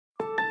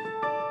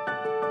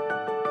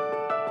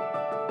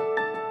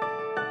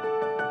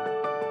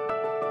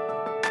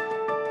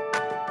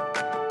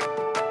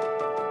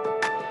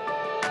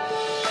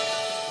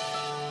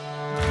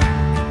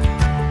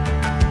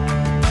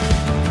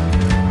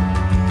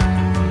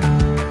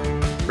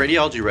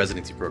Radiology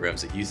residency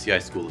programs at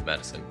UCI School of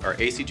Medicine are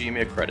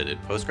ACGME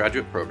accredited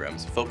postgraduate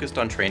programs focused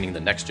on training the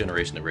next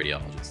generation of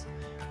radiologists.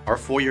 Our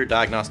 4-year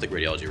diagnostic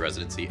radiology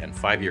residency and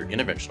 5-year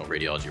interventional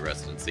radiology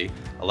residency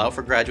allow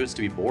for graduates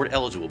to be board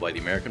eligible by the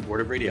American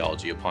Board of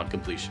Radiology upon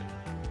completion.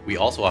 We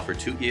also offer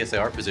 2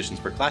 ESIR positions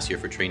per class year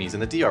for trainees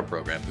in the DR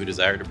program who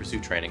desire to pursue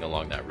training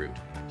along that route.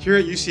 Here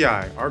at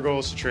UCI, our goal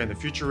is to train the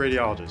future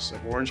radiologists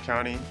of Orange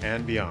County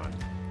and beyond.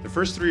 The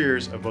first 3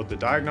 years of both the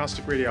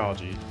Diagnostic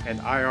Radiology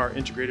and IR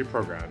integrated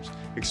programs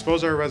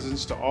expose our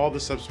residents to all the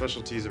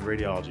subspecialties of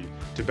radiology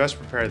to best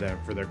prepare them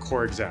for their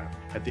core exam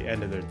at the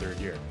end of their 3rd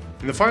year.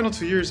 In the final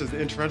 2 years of the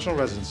interventional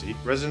residency,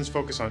 residents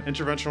focus on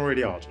interventional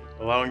radiology,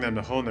 allowing them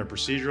to hone their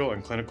procedural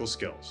and clinical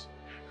skills.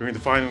 During the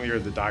final year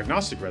of the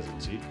diagnostic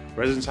residency,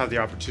 residents have the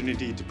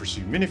opportunity to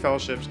pursue mini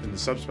fellowships in the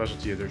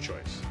subspecialty of their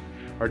choice.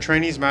 Our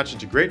trainees match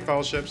into great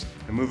fellowships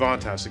and move on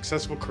to have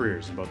successful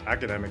careers in both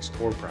academics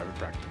or private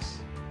practice.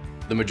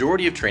 The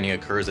majority of training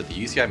occurs at the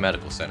UCI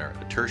Medical Center,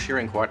 a tertiary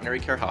and quaternary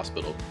care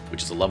hospital,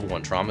 which is a level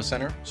 1 trauma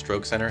center,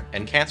 stroke center,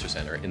 and cancer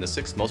center in the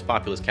 6th most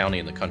populous county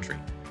in the country.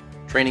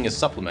 Training is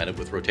supplemented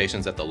with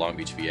rotations at the Long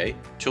Beach VA,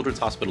 Children's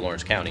Hospital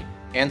Orange County,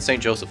 and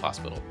St. Joseph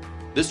Hospital.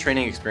 This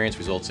training experience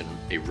results in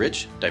a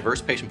rich,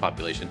 diverse patient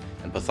population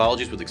and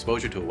pathologies with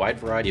exposure to a wide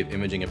variety of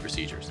imaging and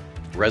procedures.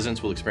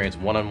 Residents will experience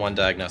one-on-one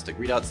diagnostic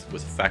readouts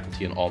with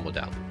faculty in all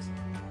modalities.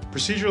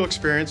 Procedural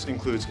experience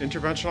includes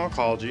interventional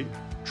oncology,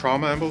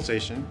 trauma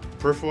embolization,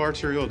 peripheral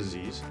arterial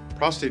disease,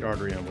 prostate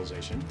artery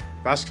embolization,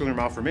 vascular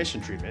malformation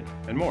treatment,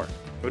 and more.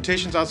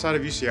 Rotations outside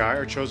of UCI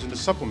are chosen to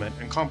supplement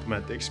and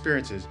complement the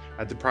experiences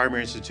at the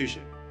primary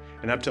institution,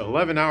 and up to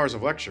 11 hours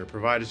of lecture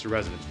provided to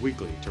residents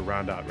weekly to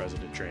round out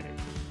resident training.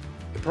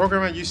 The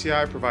program at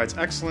UCI provides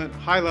excellent,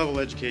 high-level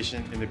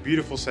education in the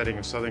beautiful setting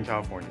of Southern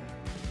California.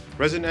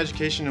 Resident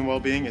education and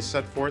well-being is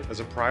set forth as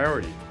a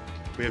priority.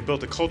 We have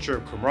built a culture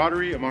of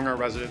camaraderie among our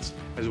residents,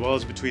 as well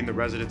as between the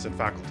residents and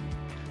faculty.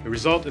 The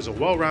result is a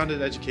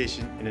well-rounded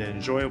education in an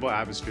enjoyable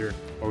atmosphere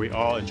where we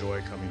all enjoy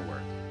coming to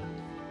work.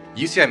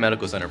 UCI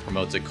Medical Center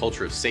promotes a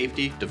culture of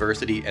safety,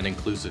 diversity, and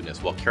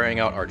inclusiveness while carrying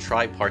out our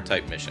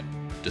tripartite mission: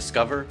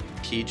 discover,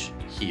 teach,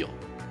 heal.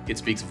 It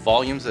speaks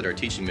volumes that our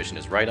teaching mission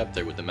is right up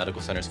there with the medical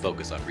center's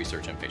focus on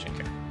research and patient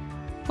care.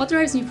 What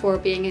drives me for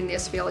being in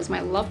this field is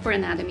my love for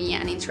anatomy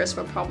and interest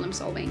for problem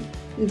solving.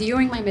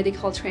 During my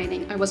medical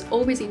training, I was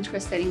always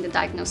interested in the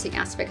diagnostic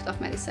aspect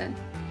of medicine.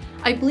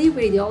 I believe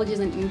radiology is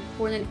an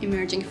important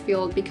emerging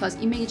field because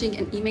imaging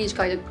and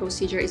image-guided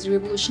procedure is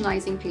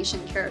revolutionizing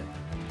patient care.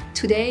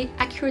 Today,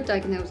 accurate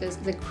diagnosis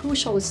is a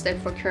crucial step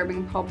for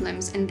curbing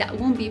problems, and that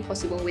won't be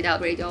possible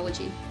without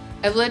radiology.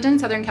 I've lived in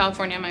Southern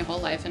California my whole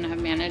life and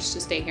have managed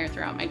to stay here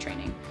throughout my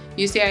training.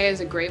 UCI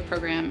is a great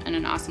program and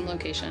an awesome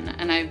location,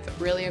 and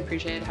I've really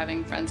appreciated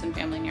having friends and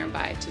family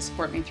nearby to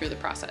support me through the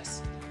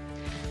process.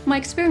 My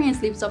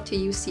experience lives up to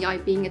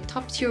UCI being a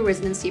top-tier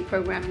residency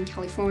program in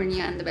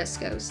California and the West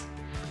Coast.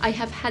 I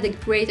have had a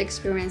great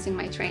experience in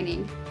my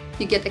training.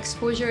 You get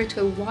exposure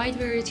to a wide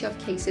variety of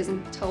cases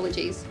and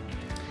pathologies.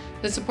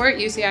 The support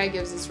UCI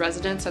gives its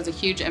residents has a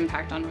huge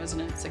impact on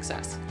resident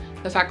success.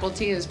 The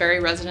faculty is very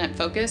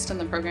resident-focused and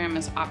the program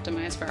is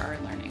optimized for our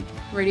learning.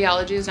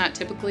 Radiology is not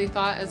typically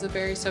thought as a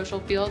very social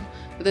field,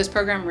 but this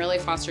program really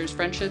fosters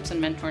friendships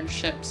and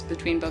mentorships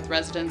between both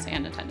residents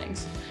and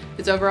attendings.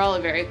 It's overall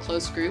a very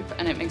close group,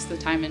 and it makes the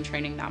time in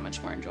training that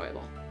much more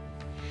enjoyable.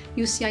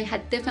 UCI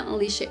had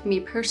definitely shaped me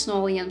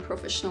personally and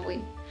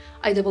professionally.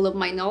 I developed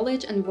my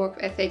knowledge and work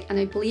ethic, and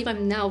I believe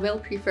I'm now well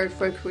prepared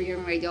for a career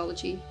in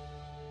radiology.